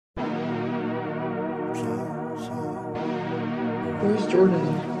Where's Jordan?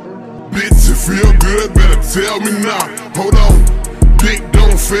 Bitch, you feel good, better tell me now. Hold on, dick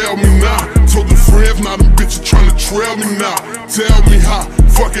don't fail me now. Told the friends, now them bitches tryna trail me now. Tell me how,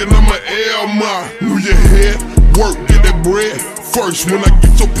 fucking I'm a L-my. Move your head, work, get that bread. First, when I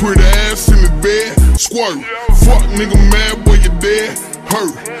get your pretty ass in the bed, squirt. Fuck nigga mad, boy, you dead,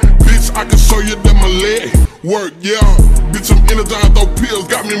 hurt. Bitch, I can show you that my leg work, yeah. Bitch, I'm energized, those pills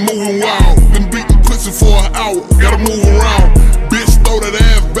got me moving wild. Been beating pussy for an hour, gotta move around. Bitch, throw that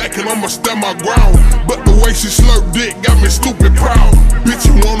ass back and I'ma stand my ground. But the way she slurp dick got me stupid proud. Bitch,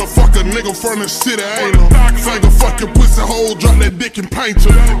 you wanna fuck a nigga from the city, ain't no finger fucking pussy hole, drop that dick and paint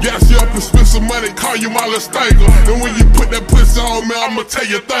her. Gas you up and spend some money, call you my little stanker. And when you put that pussy on me, I'ma tell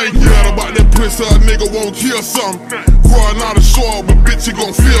you thank you. Heard about that pussy, a nigga won't kill something. Growing out of shore, but bitch, you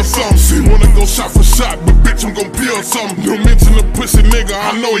gon' feel something. She wanna go shot for shot, but bitch, I'm gon' peel something. Don't mention the pussy nigga,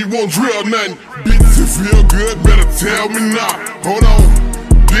 I know he won't drill nothing. Bitch, you feel good, better tell me now. Hold on,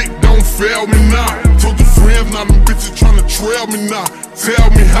 dick don't fail me now. Told your friends, now them bitches tryna trail me now. Tell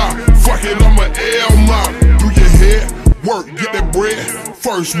me how, fuck it, I'm a L-my. Do your hair, work, get that bread.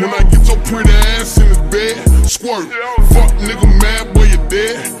 First, when I get your pretty ass in the bed, squirt. Fuck nigga mad, boy, you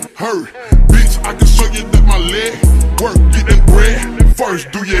dead, hurt. Bitch, I can show you that my leg work, get that bread.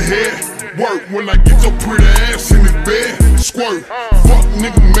 First, do your hair, work. When I get your pretty ass in the bed, squirt. Fuck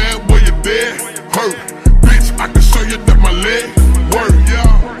nigga mad, boy, you dead, hurt. Bitch, I can show you that my leg work,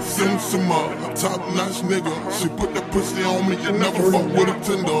 yeah. Send some top notch nigga. She put that pussy on me, you never fuck with a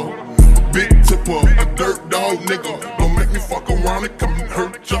Tinder. Big tipper, a dirt dog nigga. Don't make me fuck around and come and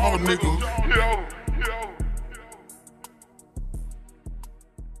hurt y'all niggas.